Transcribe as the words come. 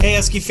Hey,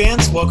 Husky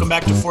fans. Welcome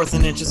back to Fourth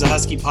and Inches, a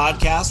Husky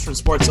podcast from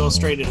Sports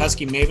Illustrated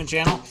Husky Maven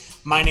channel.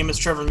 My name is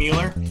Trevor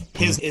Mueller.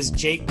 His is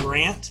Jake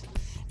Grant.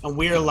 And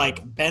we are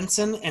like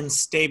Benson and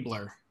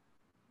Stabler.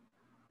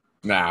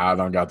 Nah, I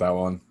don't got that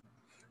one.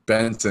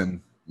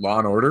 Benson, Law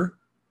and Order?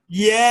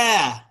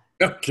 Yeah.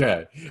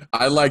 Okay.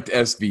 I liked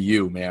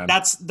SVU, man.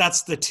 That's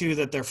the two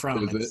that they're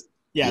from. Is it?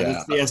 Yeah,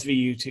 that's the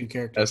SVU 2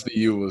 character.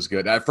 SVU was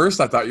good. At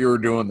first, I thought you were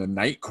doing the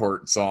Night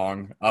Court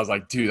song. I was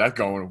like, dude, that's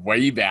going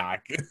way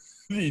back.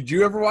 Did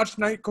you ever watch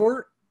Night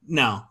Court?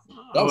 No.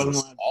 That was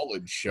a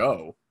solid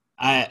show.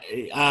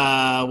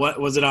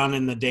 What was it on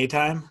in the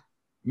daytime?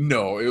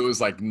 No, it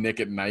was like Nick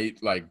at Night,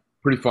 like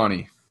pretty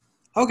funny.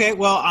 Okay,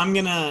 well, I'm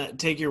going to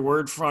take your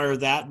word for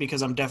that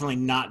because I'm definitely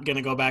not going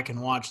to go back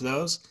and watch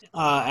those.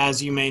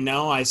 As you may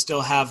know, I still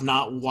have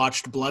not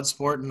watched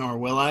Bloodsport, nor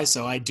will I,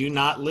 so I do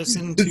not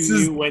listen to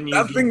you when you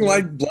nothing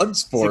like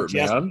Bloodsport,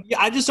 man. Yeah,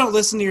 I just don't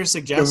listen to your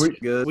suggestions.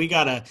 We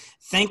got to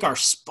thank our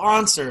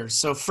sponsors.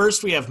 So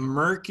first we have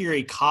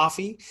Mercury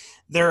Coffee.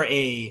 They're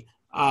a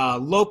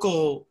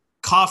local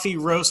coffee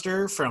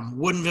roaster from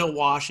Woodinville,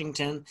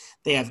 Washington.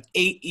 They have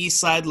 8 East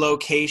Side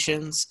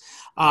locations.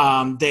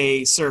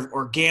 They serve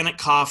organic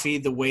coffee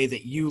the way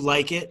that you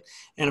like it.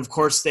 And of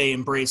course, they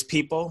embrace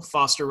people,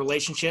 foster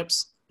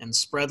relationships, and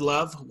spread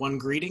love, one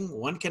greeting,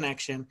 one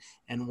connection,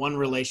 and one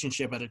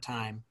relationship at a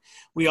time.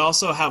 We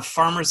also have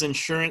Farmers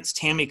Insurance,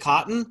 Tammy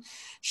Cotton.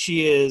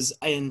 She is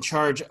in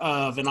charge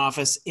of an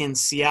office in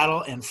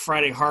Seattle and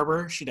Friday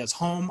Harbor. She does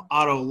home,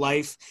 auto,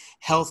 life,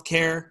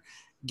 healthcare.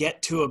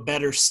 Get to a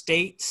better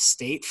state,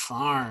 State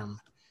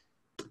Farm.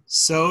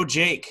 So,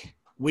 Jake,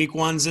 week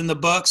 1's in the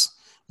books.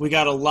 We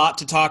got a lot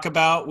to talk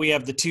about. We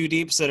have the 2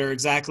 deeps that are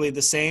exactly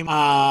the same.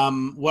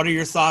 What are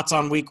your thoughts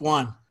on week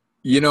 1?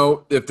 You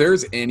know, if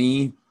there's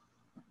any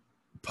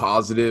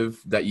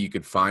positive that you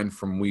could find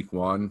from week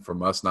 1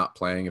 from us not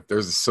playing, if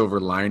there's a silver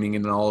lining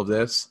in all of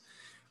this,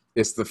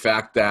 it's the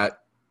fact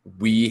that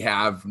we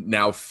have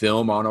now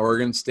film on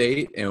Oregon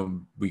State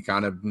and we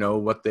kind of know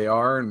what they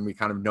are and we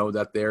kind of know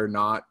that they're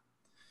not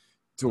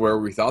to where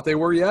we thought they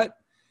were yet,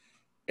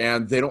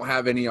 and they don't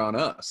have any on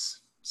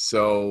us.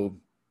 So,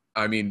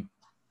 I mean,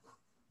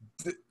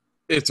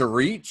 it's a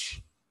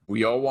reach.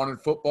 We all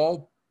wanted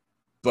football,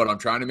 but I'm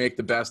trying to make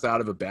the best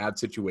out of a bad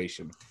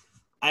situation.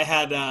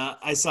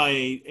 I saw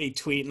a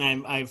tweet,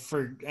 and I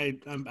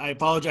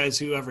apologize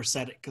whoever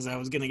said it because I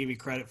was going to give you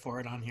credit for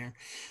it on here,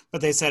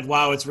 but they said,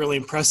 "Wow, it's really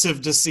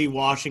impressive to see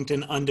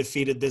Washington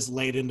undefeated this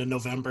late into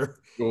November."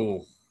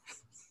 Oh,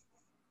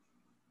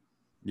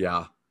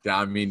 yeah.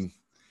 I mean,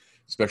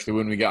 especially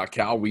when we got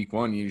Cal week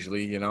 1,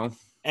 usually, you know.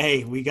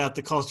 Hey, we got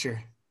the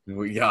culture.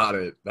 We got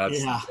it.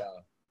 Yeah.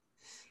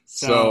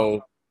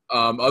 So,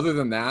 other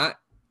than that,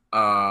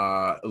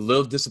 a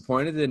little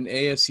disappointed in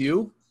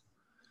ASU.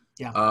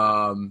 Yeah.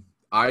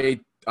 I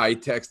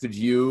texted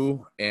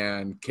you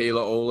and Kayla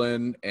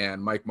Olin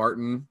and Mike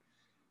Martin,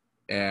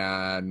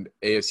 and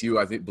ASU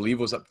I believe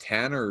was up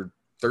 10 or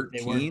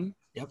 13.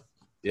 Yep.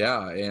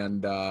 Yeah,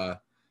 and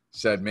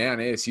said, man,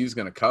 ASU's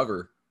going to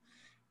cover.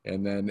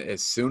 And then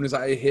as soon as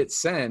I hit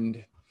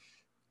send,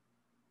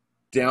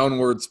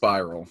 downward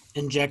spiral.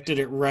 Injected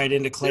it right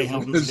into Clay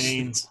Helton's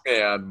veins.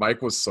 And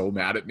Mike was so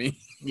mad at me.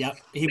 Yep.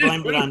 He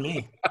blamed it on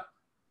me.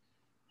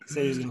 He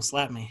said he was going to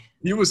slap me.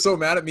 He was so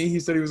mad at me, he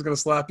said he was going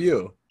to slap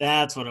you.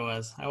 That's what it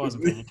was. I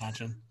wasn't paying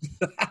attention.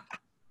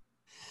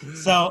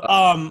 So,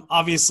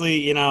 obviously,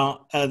 you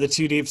know, the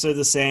 2 deeps are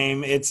the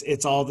same.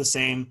 It's all the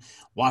same.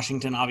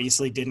 Washington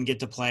obviously didn't get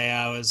to play.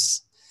 I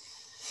was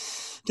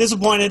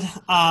disappointed.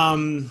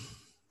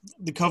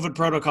 The COVID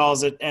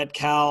protocols at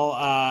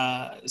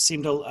Cal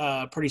seemed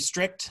pretty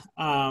strict,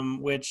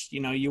 which, you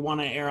know, you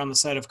want to err on the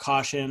side of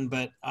caution,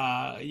 but,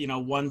 you know,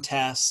 one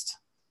test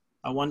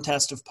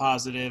of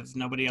positive.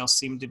 Nobody else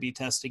seemed to be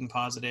testing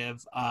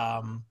positive.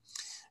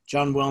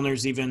 John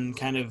Wilner's even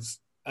kind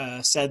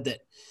of said that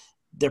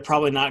they're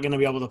probably not going to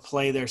be able to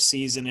play their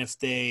season if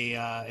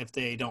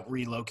they don't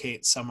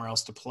relocate somewhere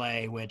else to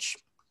play, which,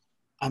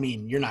 I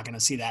mean, you're not going to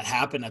see that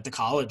happen at the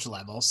college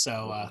level.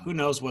 So who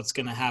knows what's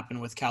going to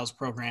happen with Cal's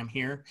program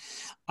here.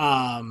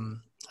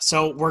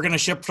 So we're going to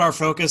shift our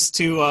focus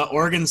to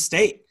Oregon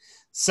State.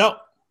 So,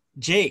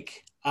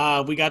 Jake,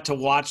 we got to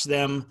watch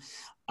them.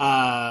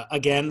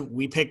 Again,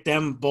 we picked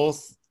them.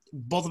 Both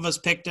of us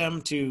picked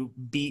them to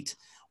beat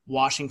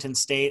Washington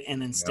State,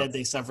 and instead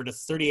They suffered a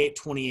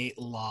 38-28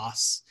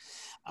 loss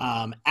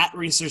at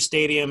Reser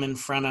Stadium in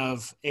front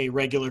of a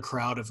regular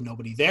crowd of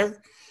nobody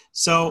there.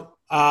 So,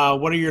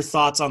 what are your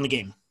thoughts on the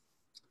game?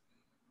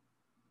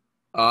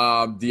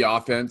 The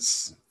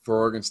offense for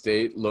Oregon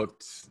State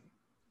looked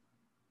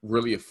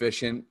really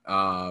efficient.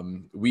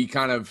 We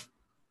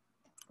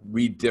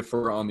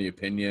differ on the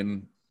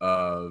opinion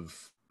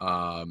of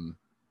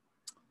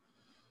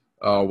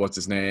what's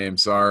his name?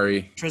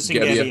 Sorry. Tristan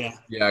Gebbia.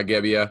 Yeah,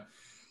 Gebbia.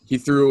 He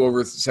threw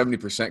over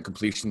 70%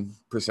 completion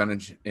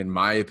percentage, in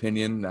my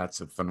opinion.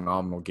 That's a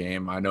phenomenal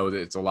game. I know that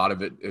it's a lot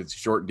of it. It's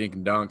short dink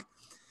and dunk.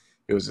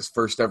 It was his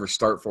first ever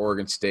start for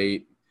Oregon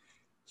State.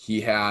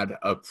 He had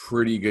a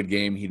pretty good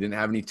game. He didn't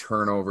have any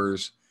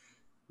turnovers.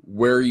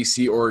 Where you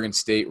see Oregon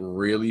State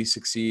really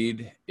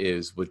succeed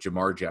is with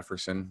Jamar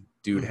Jefferson.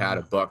 Dude had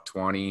a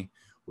 $120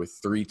 with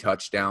 3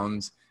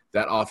 touchdowns.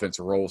 That offense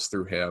rolls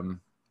through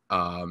him.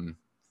 And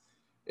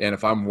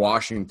if I'm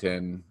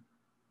Washington,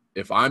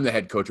 if I'm the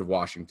head coach of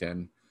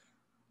Washington,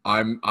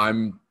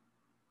 I'm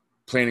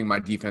planning my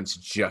defense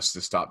just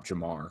to stop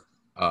Jamar.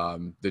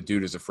 The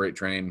dude is a freight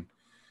train,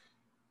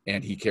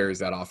 and he carries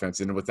that offense.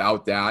 And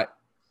without that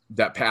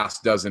pass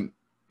doesn't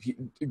 –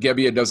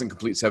 Gebbia doesn't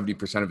complete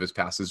 70% of his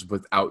passes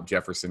without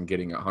Jefferson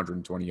getting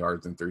 120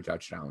 yards and 3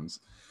 touchdowns.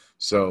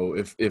 So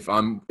if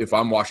I'm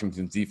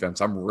Washington's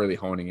defense, I'm really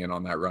honing in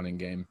on that running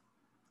game.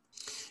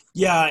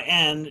 Yeah,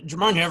 and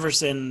Jamar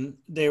Jefferson,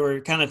 they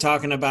were kind of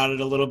talking about it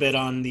a little bit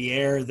on the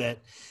air that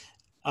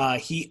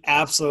he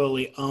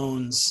absolutely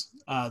owns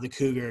the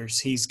Cougars.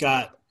 He's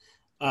got,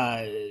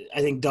 I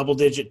think,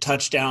 double-digit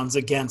touchdowns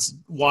against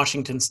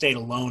Washington State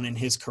alone in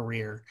his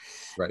career.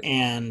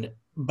 Right.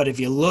 But if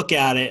you look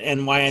at it,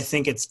 and why I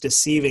think it's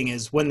deceiving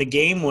is when the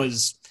game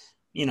was,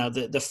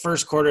 the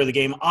first quarter of the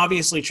game,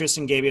 obviously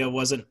Tristan Gebbia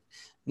wasn't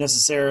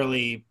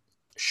necessarily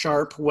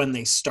sharp when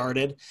they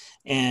started.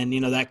 And,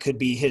 that could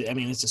be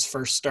it's his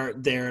first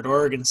start there at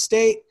Oregon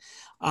State.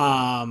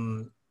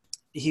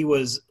 He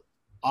was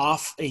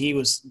off. He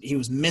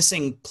was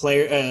missing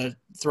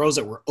throws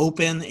that were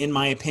open, in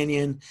my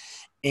opinion.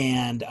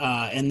 And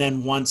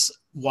then once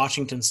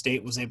Washington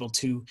State was able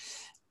to,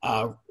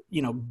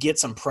 get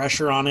some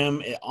pressure on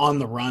him on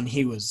the run,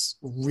 he was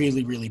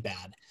really, really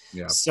bad.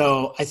 Yeah.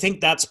 So I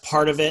think that's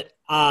part of it.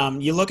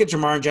 You look at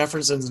Jamar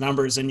Jefferson's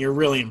numbers and you're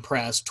really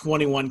impressed.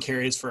 21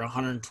 carries for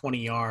 120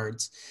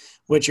 yards,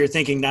 which you're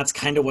thinking that's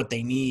kind of what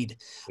they need.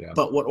 Yeah.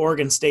 But what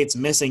Oregon State's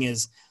missing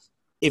is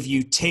if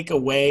you take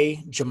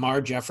away combine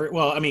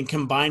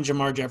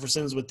Jamar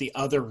Jefferson's with the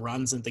other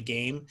runs in the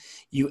game,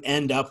 you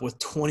end up with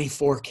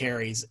 24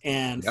 carries.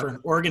 And for an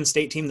Oregon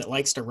State team that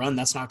likes to run,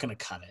 that's not going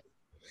to cut it.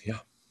 Yeah.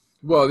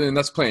 Well, then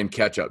that's playing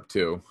catch up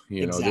too.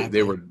 Exactly.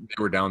 They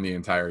were down the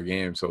entire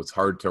game, so it's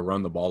hard to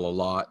run the ball a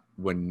lot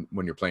when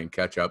you're playing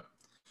catch up.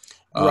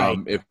 Right.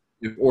 If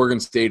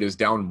Oregon State is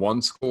down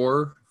 1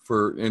 score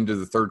into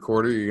the third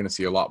quarter, you're going to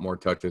see a lot more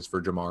touches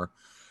for Jamar.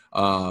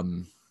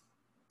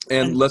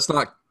 And let's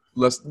not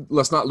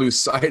lose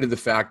sight of the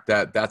fact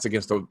that that's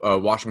against a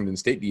Washington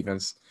State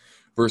defense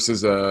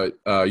versus a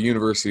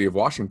University of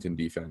Washington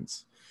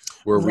defense,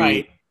 where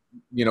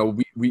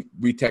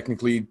we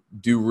technically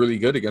do really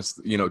good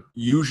against,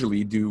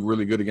 usually do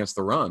really good against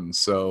the run.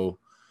 So,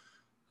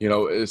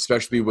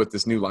 especially with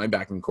this new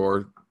linebacking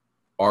core,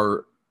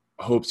 our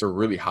hopes are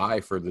really high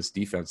for this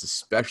defense,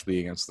 especially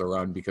against the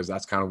run, because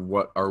that's kind of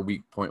what our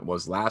weak point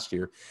was last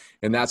year.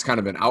 And that's kind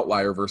of an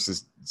outlier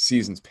versus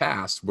seasons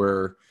past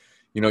where,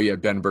 you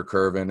had Ben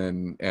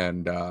Burkervin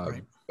and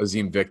right.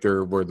 Azim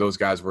Victor, where those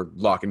guys were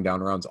locking down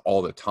runs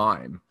all the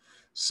time.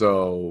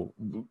 So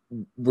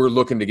we're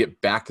looking to get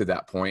back to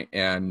that point,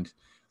 and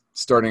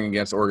starting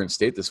against Oregon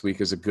State this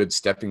week is a good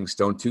stepping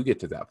stone to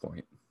get to that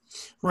point.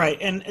 Right.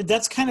 And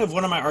that's kind of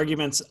one of my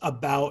arguments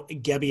about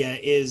Gebbia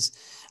is,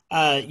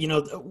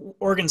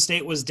 Oregon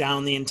State was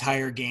down the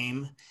entire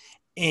game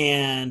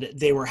and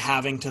they were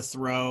having to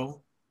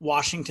throw.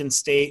 Washington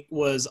State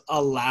was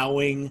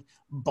allowing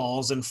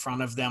balls in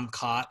front of them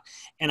caught.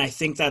 And I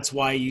think that's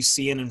why you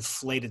see an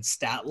inflated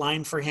stat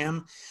line for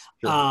him.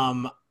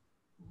 Sure.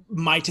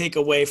 My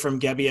takeaway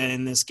from Gebbia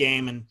in this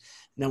game, and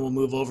then we'll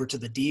move over to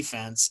the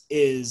defense,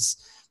 is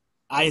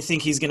I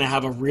think he's going to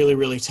have a really,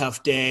 really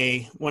tough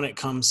day when it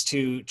comes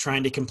to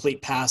trying to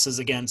complete passes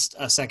against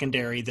a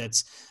secondary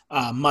that's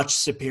much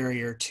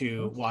superior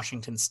to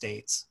Washington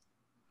State's.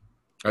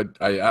 I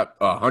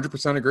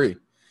 100% agree.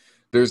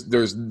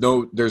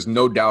 There's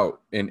no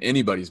doubt in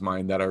anybody's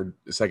mind that our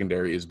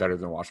secondary is better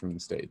than Washington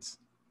State's.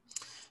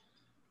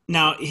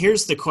 Now,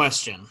 here's the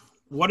question.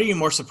 What are you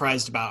more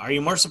surprised about? Are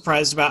you more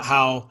surprised about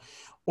how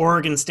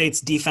Oregon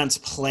State's defense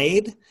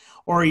played,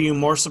 or are you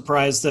more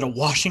surprised that a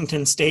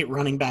Washington State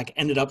running back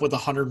ended up with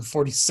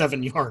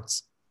 147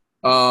 yards?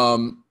 I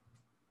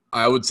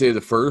would say the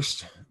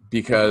first,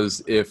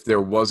 because if there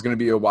was going to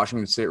be a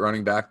Washington State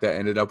running back that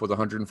ended up with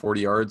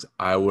 140 yards,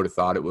 I would have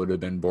thought it would have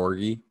been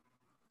Borghi.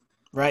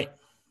 Right.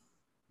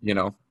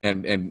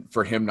 And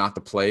for him not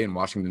to play and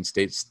Washington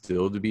State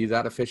still to be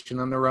that efficient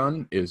on the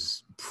run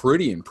is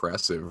pretty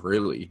impressive,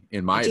 really,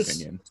 in my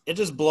opinion. It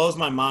just blows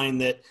my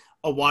mind that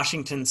a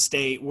Washington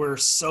State, we're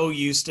so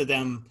used to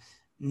them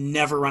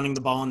never running the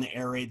ball in the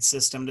air raid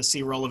system, to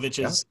see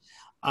Rolovich's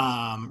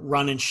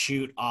run and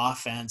shoot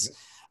offense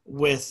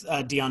with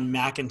Deion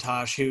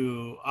McIntosh,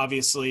 who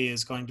obviously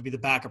is going to be the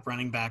backup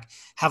running back,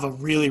 have a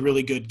really,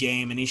 really good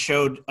game. And he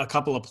showed a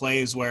couple of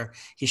plays where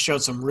he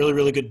showed some really,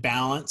 really good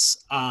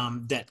balance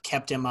that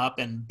kept him up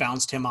and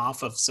bounced him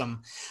off of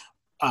some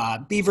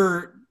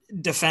Beaver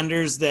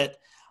defenders that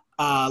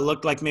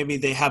looked like maybe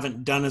they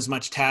haven't done as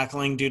much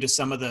tackling due to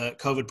some of the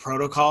COVID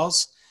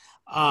protocols.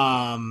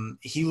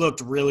 He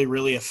looked really,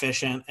 really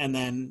efficient. And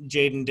then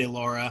Jaden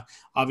DeLaura,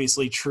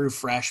 obviously true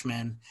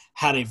freshman,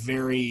 had a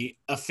very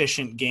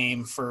efficient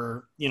game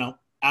for,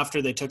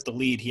 after they took the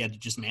lead, he had to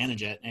just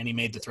manage it, and he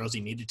made the throws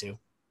he needed to.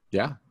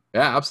 Yeah.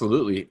 Yeah,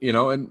 absolutely.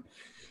 And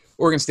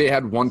Oregon State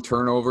had one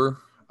turnover,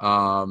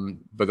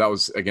 but that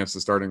was against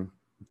the starting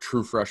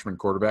true freshman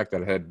quarterback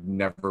that had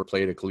never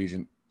played a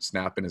collegiate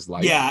snap in his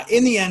life. Yeah,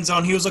 in the end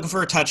zone, he was looking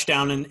for a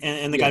touchdown,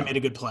 and the guy Yeah. made a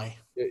good play.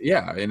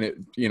 Yeah,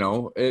 and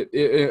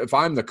if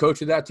I'm the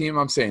coach of that team,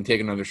 I'm saying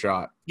take another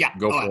shot, Yeah.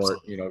 go Oh, for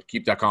absolutely. it.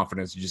 Keep that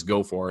confidence, you just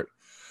go for it.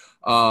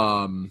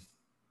 Um,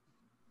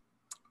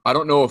 I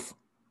don't know if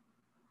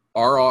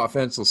our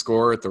offense will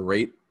score at the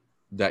rate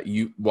that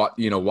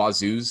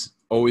Wazoo's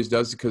always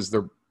does, because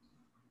they're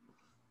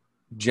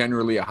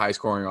generally a high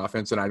scoring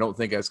offense, and I don't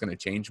think that's going to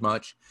change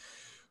much.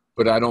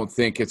 But I don't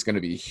think it's going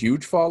to be a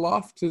huge fall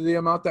off to the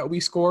amount that we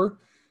score.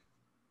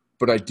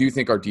 But I do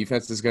think our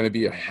defense is going to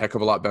be a heck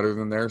of a lot better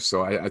than theirs.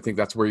 So I think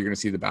that's where you're going to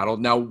see the battle.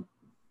 Now,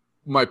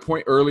 my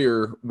point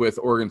earlier with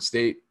Oregon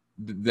State,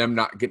 them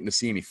not getting to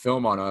see any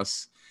film on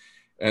us,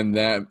 and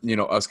then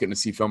us getting to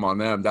see film on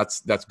them,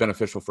 that's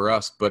beneficial for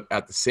us. But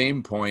at the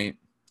same point,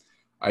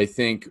 I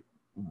think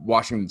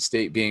Washington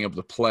State being able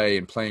to play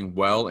and playing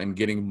well and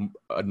getting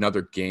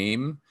another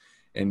game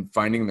and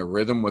finding the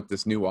rhythm with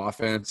this new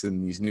offense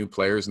and these new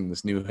players and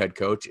this new head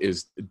coach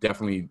is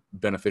definitely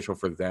beneficial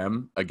for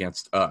them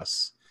against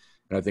us.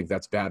 And I think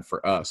that's bad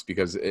for us,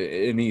 because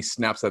any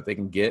snaps that they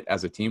can get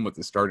as a team with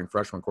the starting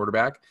freshman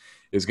quarterback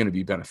is going to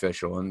be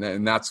beneficial.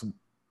 And that's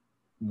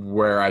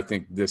where I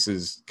think this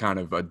is kind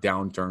of a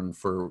downturn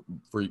for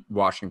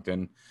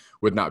Washington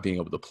with not being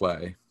able to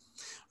play.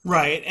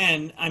 Right.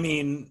 And I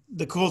mean,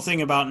 the cool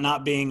thing about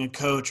not being a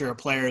coach or a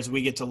player is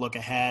we get to look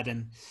ahead.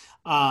 And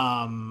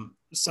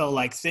so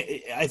like,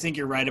 I think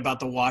you're right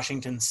about the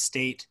Washington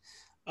State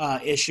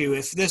issue.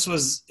 If this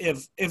was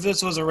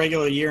a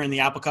regular year and the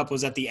Apple Cup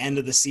was at the end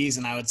of the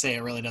season, I would say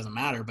it really doesn't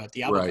matter, but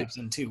the Apple Right. Cup's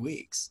in 2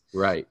 weeks.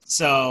 Right.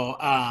 So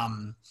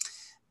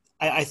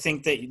I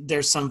think that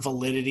there's some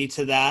validity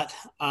to that.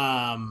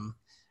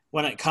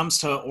 When it comes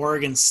to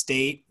Oregon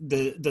State,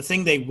 the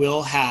thing they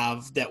will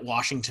have that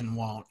Washington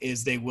won't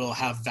is they will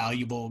have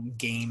valuable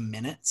game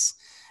minutes.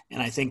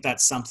 And I think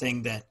that's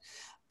something that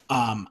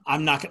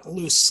I'm not going to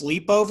lose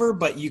sleep over,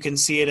 but you can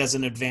see it as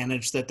an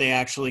advantage that they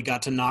actually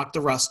got to knock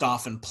the rust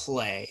off and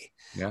play.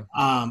 Yeah.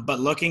 But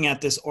looking at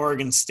this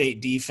Oregon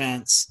State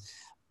defense,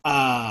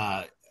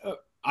 I'm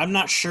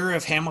not sure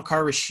if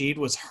Hamilcar Rashed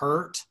was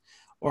hurt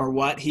or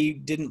what. He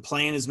didn't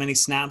play in as many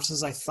snaps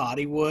as I thought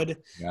he would.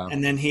 Yeah.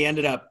 And then he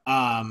ended up,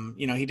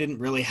 he didn't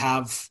really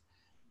have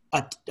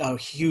a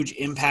huge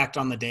impact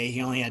on the day.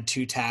 He only had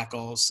 2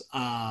 tackles.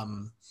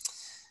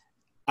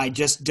 I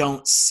just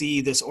don't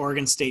see this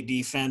Oregon State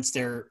defense.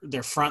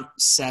 Their front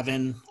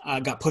 7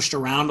 got pushed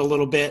around a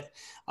little bit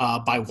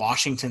by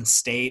Washington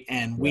State.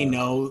 And we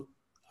know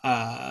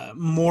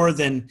more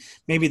than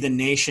maybe the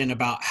nation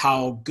about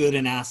how good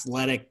and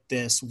athletic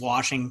this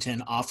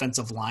Washington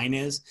offensive line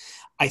is.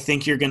 I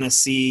think you're going to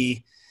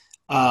see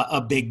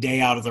a big day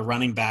out of the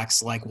running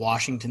backs like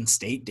Washington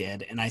State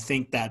did. And I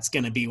think that's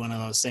going to be one of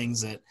those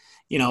things that,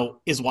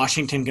 is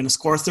Washington going to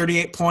score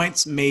 38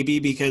 points? Maybe,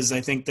 because I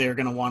think they're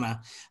going to want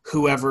to,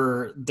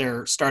 whoever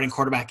their starting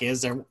quarterback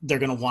is, they're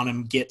going to want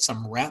him get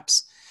some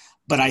reps.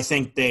 But I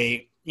think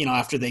they,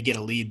 after they get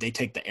a lead, they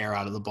take the air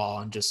out of the ball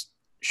and just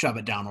shove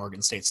it down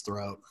Oregon State's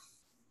throat.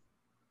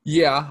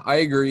 Yeah, I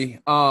agree.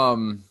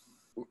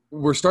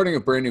 We're starting a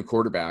brand new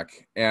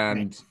quarterback, and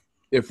Right.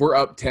 If we're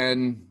up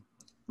 10,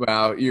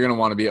 well, you're going to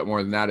want to be up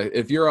more than that.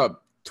 If you're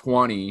up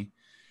 20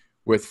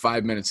 with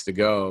 5 minutes to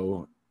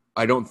go,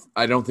 I don't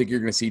think you're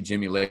going to see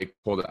Jimmy Lake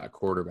pull that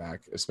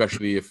quarterback,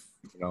 especially if,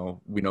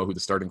 we know who the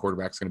starting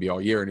quarterback is going to be all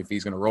year. And if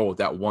he's going to roll with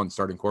that one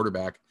starting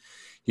quarterback,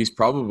 he's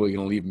probably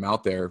going to leave him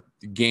out there.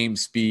 Game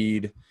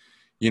speed,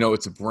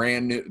 it's a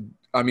brand new.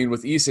 I mean,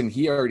 with Eason,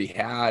 he already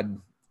had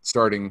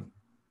starting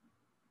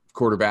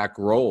quarterback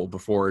role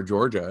before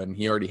Georgia, and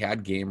he already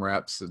had game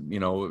reps,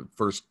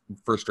 first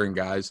string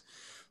guys.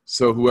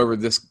 So whoever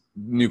this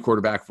new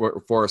quarterback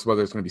for us,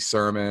 whether it's going to be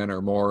Sermon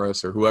or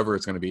Morris or whoever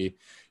it's going to be,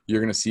 you're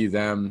going to see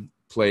them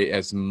play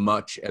as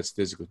much as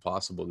physically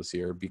possible this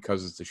year,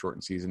 because it's a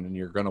shortened season, and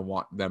you're going to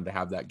want them to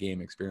have that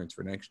game experience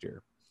for next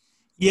year.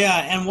 Yeah,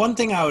 and one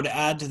thing I would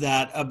add to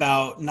that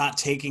about not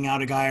taking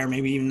out a guy, or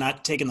maybe even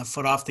not taking the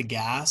foot off the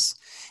gas,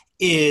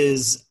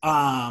 is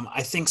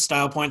I think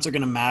style points are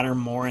going to matter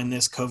more in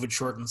this COVID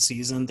shortened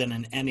season than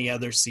in any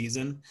other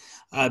season,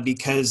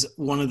 because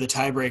one of the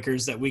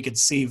tiebreakers that we could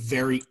see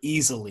very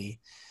easily,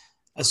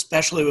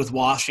 especially with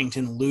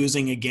Washington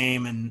losing a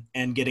game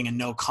and getting a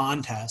no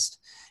contest,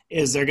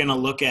 is they're going to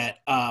look at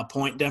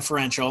point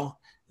differential,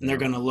 and they're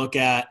going to look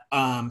at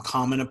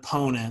common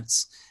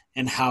opponents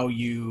and how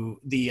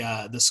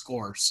the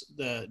scores,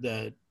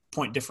 the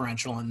point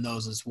differential in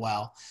those as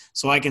well.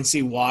 So I can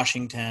see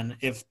Washington,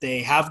 if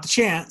they have the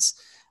chance,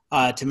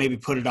 to maybe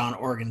put it on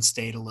Oregon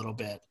State a little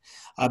bit,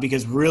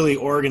 because really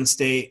Oregon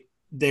State,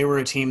 they were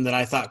a team that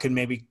I thought could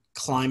maybe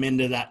climb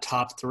into that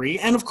top 3.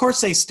 And of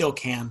course they still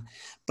can,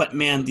 but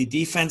man, the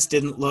defense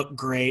didn't look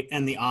great,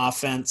 and the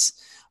offense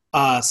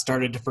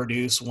started to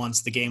produce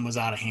once the game was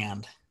out of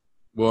hand.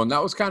 Well, and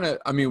that was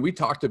we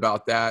talked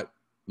about that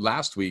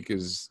last week,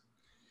 is,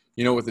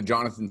 with the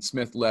Jonathan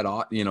Smith led,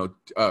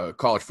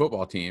 college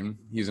football team,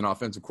 he's an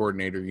offensive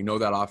coordinator.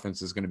 That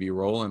offense is going to be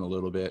rolling a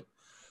little bit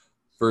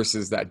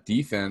versus that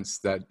defense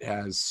that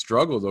has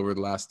struggled over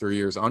the last 3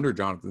 years under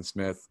Jonathan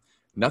Smith.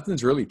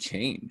 Nothing's really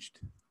changed.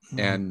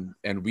 Mm-hmm.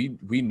 And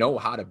we know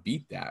how to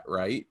beat that.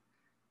 Right.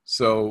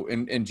 So,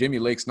 and Jimmy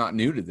Lake's not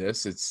new to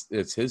this.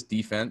 It's his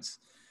defense.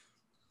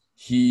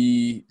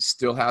 He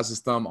still has his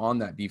thumb on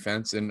that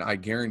defense. And I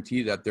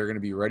guarantee that they're going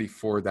to be ready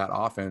for that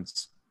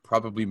offense,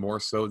 probably more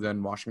so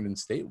than Washington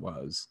State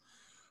was.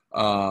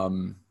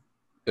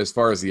 As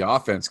far as the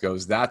offense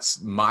goes,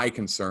 that's my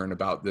concern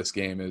about this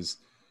game is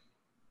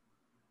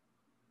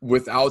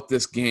without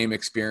this game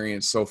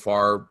experience so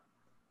far,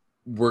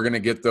 we're going to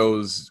get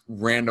those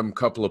random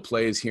couple of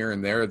plays here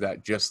and there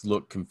that just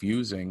look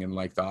confusing and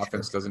like the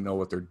offense doesn't know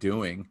what they're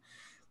doing.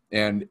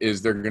 And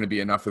is there going to be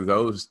enough of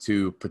those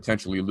to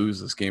potentially lose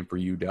this game for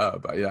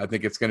UW? I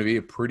think it's going to be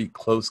a pretty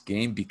close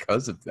game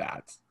because of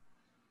that.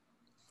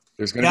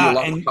 There's going to be a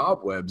lot of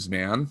cobwebs,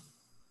 man.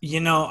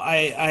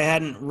 I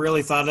hadn't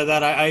really thought of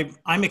that.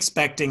 I'm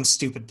expecting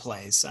stupid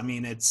plays. I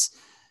mean, it's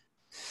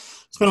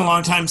been a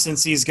long time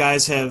since these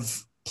guys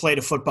have played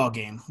a football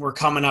game. We're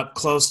coming up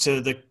close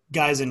to the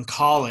guys in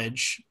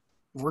college.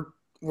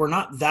 We're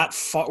not that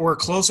far. We're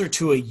closer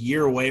to a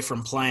year away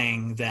from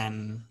playing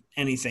than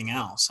anything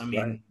else. I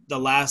mean, right. The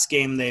last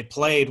game they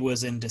played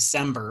was in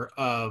December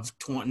of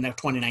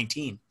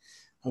 2019.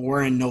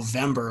 We're in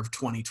November of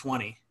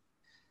 2020.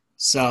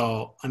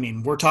 So, I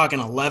mean, we're talking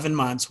 11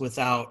 months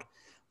without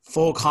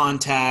full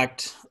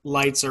contact,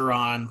 lights are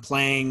on,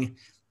 playing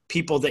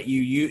people that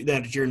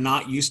you're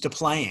not used to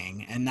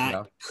playing, and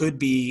that could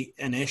be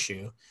an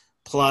issue.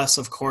 Plus,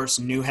 of course,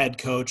 new head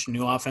coach,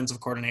 new offensive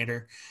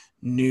coordinator,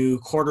 new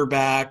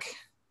quarterback,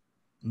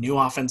 new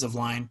offensive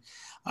line.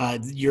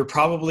 You're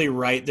probably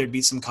right. There'd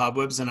be some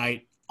cobwebs, and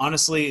I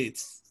honestly,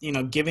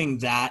 giving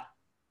that,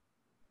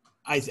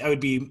 I would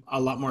be a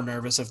lot more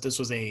nervous if this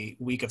was a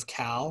week of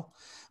Cal.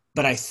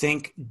 But I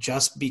think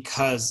just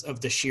because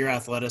of the sheer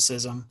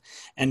athleticism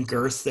and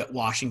girth that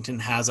Washington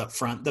has up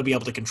front, they'll be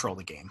able to control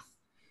the game.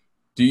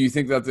 Do you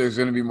think that there's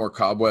going to be more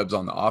cobwebs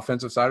on the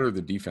offensive side or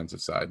the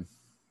defensive side?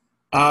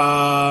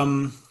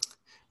 Well,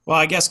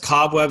 I guess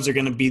cobwebs are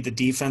going to be the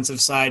defensive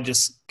side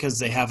just because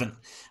they haven't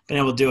been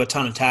able to do a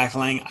ton of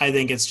tackling. I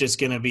think it's just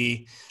going to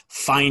be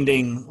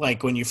finding,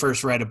 like when you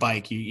first ride a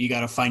bike, you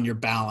got to find your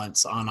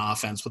balance on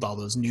offense with all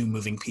those new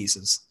moving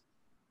pieces.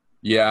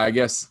 Yeah, I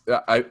guess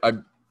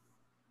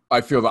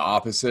I feel the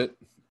opposite.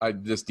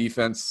 This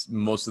defense,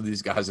 most of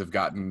these guys have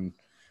gotten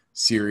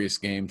serious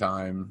game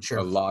time. Sure.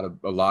 A lot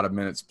of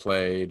minutes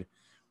played.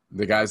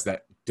 The guys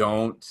that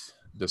don't,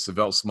 the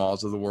Savell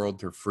Smalls of the world,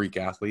 they're freak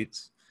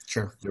athletes.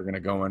 Sure. They're going to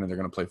go in and they're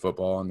going to play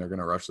football and they're going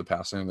to rush the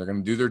passer and they're going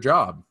to do their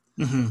job.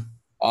 Mm-hmm.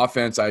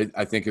 Offense, I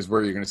think, is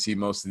where you're going to see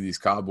most of these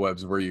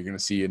cobwebs, where you're going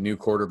to see a new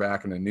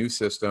quarterback and a new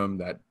system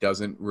that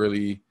doesn't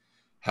really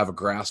have a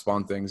grasp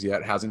on things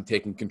yet, hasn't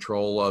taken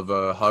control of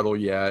a huddle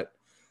yet.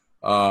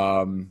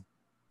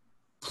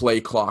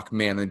 Play clock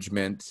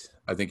management,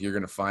 I think you're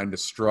going to find a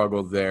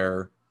struggle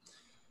there.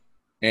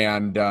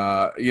 And,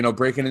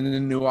 breaking in a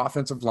new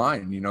offensive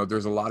line,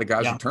 there's a lot of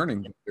guys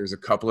returning. There's a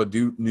couple of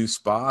new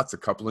spots, a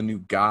couple of new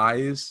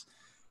guys.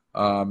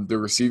 The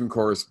receiving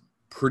core is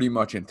pretty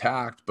much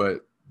intact,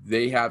 but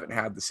they haven't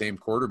had the same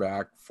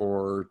quarterback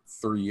for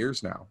 3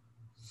 years now.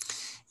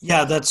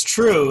 Yeah, that's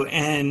true.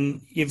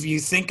 And if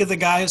you think of the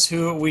guys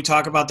who we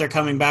talk about, they're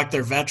coming back,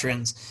 they're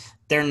veterans.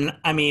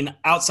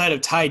 Outside of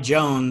Ty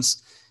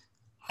Jones,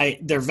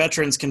 they're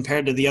veterans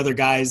compared to the other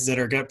guys that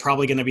are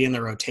probably going to be in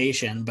the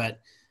rotation. But,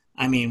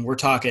 we're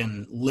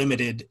talking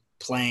limited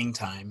playing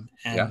time.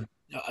 And,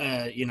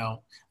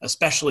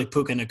 especially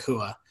Puka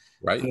Nacua,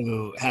 right,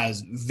 who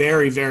has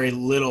very, very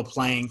little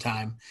playing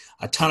time,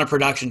 a ton of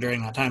production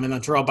during that time. And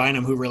then Terrell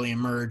Bynum, who really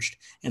emerged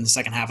in the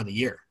second half of the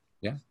year.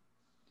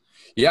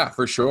 Yeah,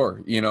 for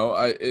sure.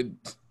 And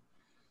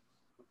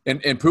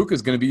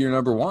Puka's going to be your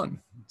number one.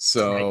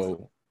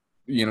 So,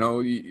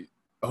 right.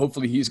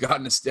 Hopefully he's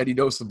gotten a steady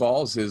dose of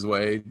balls his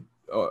way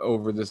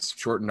over this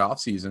shortened off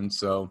season.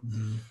 So,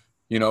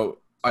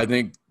 I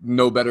think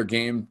no better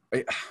game.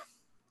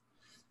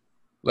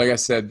 Like I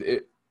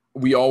said,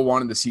 we all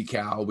wanted to see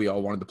Cal. We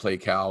all wanted to play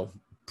Cal.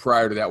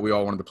 Prior to that, we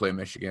all wanted to play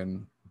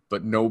Michigan.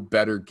 But no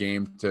better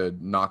game to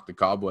knock the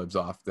cobwebs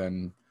off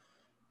than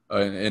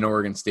an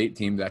Oregon State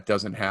team that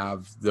doesn't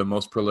have the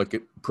most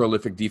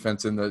prolific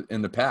defense in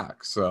the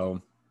pack.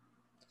 So,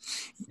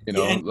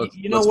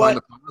 let's find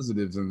the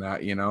positives in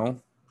that,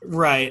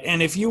 Right.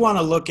 And if you want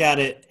to look at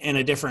it in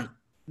a different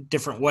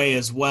way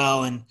as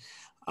well. And,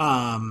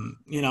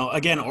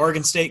 again,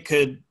 Oregon State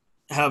could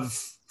have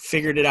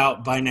figured it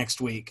out by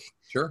next week.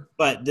 Sure.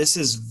 But this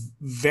is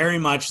very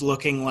much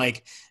looking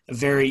like a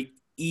very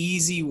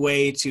easy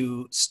way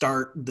to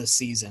start the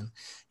season.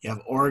 You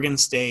have Oregon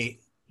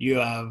State, you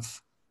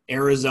have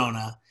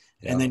Arizona,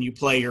 and then you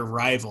play your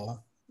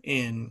rival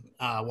in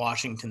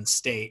Washington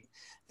State.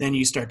 Then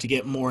you start to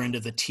get more into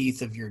the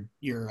teeth of your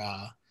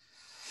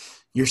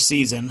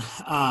season,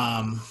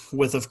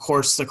 with, of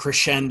course, the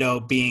crescendo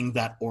being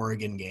that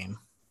Oregon game.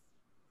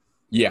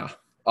 Yeah,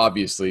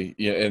 obviously.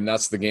 Yeah, and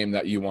that's the game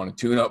that you want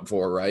to tune up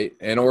for, right?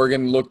 And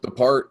Oregon looked the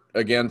part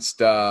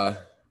against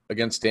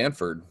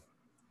Stanford.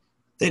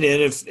 They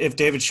did. If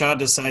David Shaw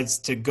decides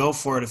to go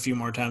for it a few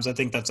more times, I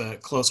think that's a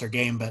closer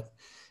game. But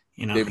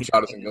David he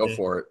Shaw doesn't go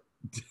for it.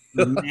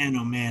 man,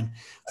 oh man,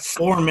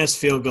 4 missed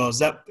field goals.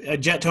 That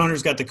Jet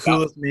Toner's got the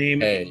coolest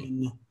name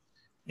Hey,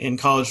 in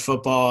college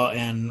football,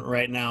 and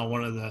right now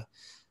one of the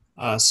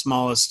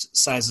smallest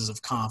sizes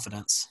of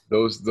confidence.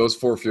 those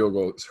 4 field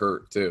goals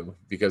hurt too,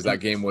 because that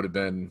game would have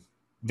been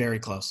Very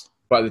close.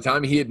 by the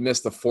time he had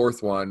missed the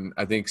 4th one.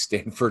 I think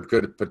Stanford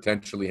could have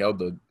potentially held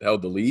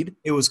the lead.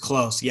 It was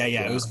close. Yeah,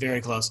 it was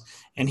very close,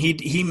 and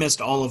he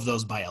missed all of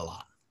those by a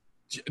lot.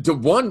 To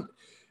one,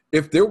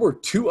 if there were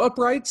 2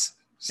 uprights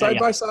side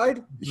by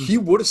side, he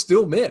would have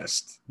still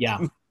missed. Yeah,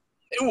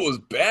 it was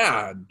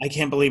bad. I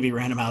can't believe he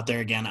ran him out there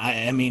again.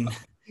 I mean,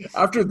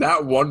 after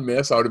that one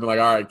miss, I would have been like,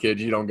 all right,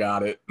 kid, you don't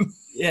got it.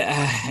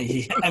 Yeah,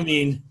 I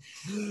mean,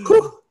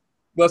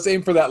 let's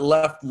aim for that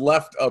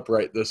left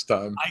upright this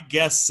time. I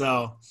guess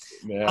so.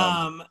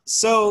 Man.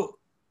 So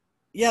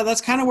yeah,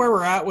 that's kind of where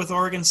we're at with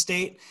Oregon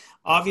State.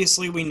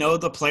 Obviously, we know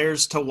the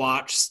players to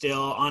watch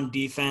still on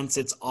defense.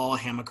 It's all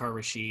Hamilcar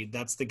Rashed.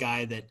 That's the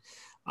guy that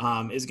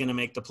is going to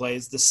make the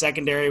plays. The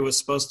secondary was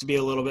supposed to be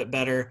a little bit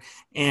better.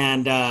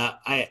 And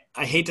I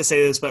hate to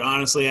say this, but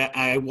honestly,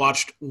 I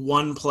watched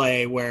one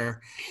play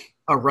where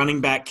a running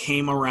back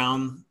came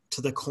around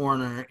to the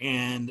corner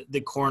and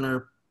the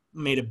corner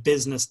made a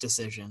business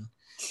decision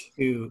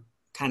to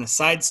kind of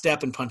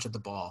sidestep and punch at the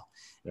ball.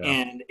 Yeah.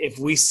 And if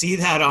we see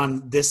that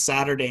on this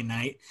Saturday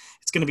night,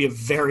 it's going to be a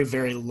very,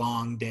 very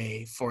long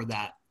day for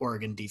that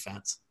Oregon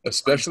defense.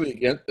 Especially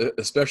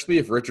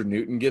if Richard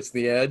Newton gets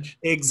the edge.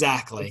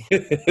 Exactly.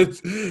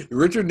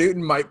 Richard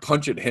Newton might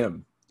punch at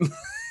him.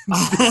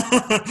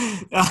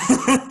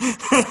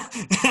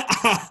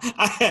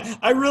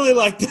 I really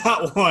like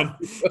that one.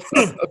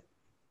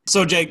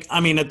 So, Jake,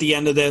 I mean, at the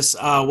end of this,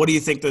 what do you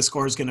think the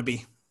score is going to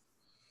be?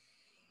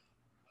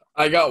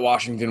 I got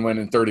Washington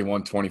winning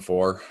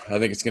 31-24. I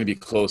think it's going to be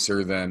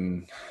closer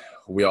than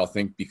we all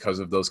think because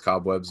of those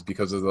cobwebs,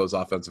 because of those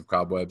offensive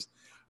cobwebs.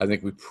 I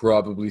think we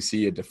probably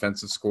see a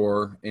defensive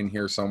score in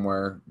here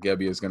somewhere.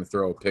 Gebbia is going to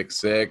throw a pick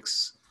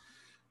 6,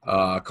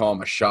 call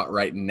him a shot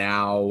right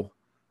now.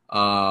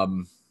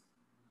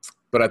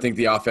 But I think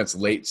the offense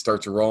late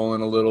starts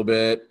rolling a little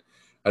bit.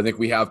 I think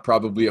we have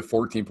probably a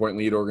 14-point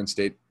lead. Oregon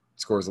State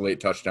scores a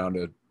late touchdown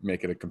to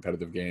make it a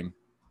competitive game.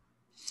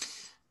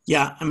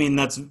 Yeah, I mean,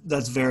 that's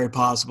very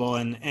possible,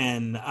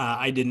 and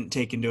I didn't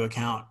take into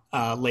account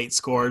late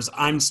scores.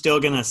 I'm still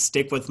going to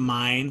stick with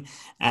mine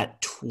at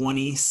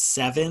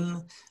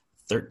 27-13.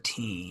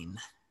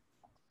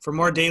 For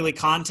more daily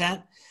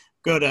content,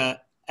 go to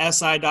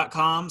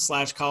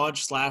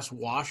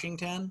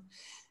si.com/college/Washington.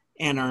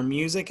 And our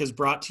music is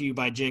brought to you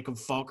by Jacob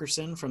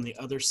Fulkerson from the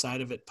Other Side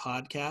of It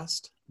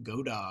podcast.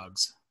 Go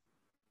Dogs.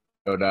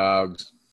 Go Dogs.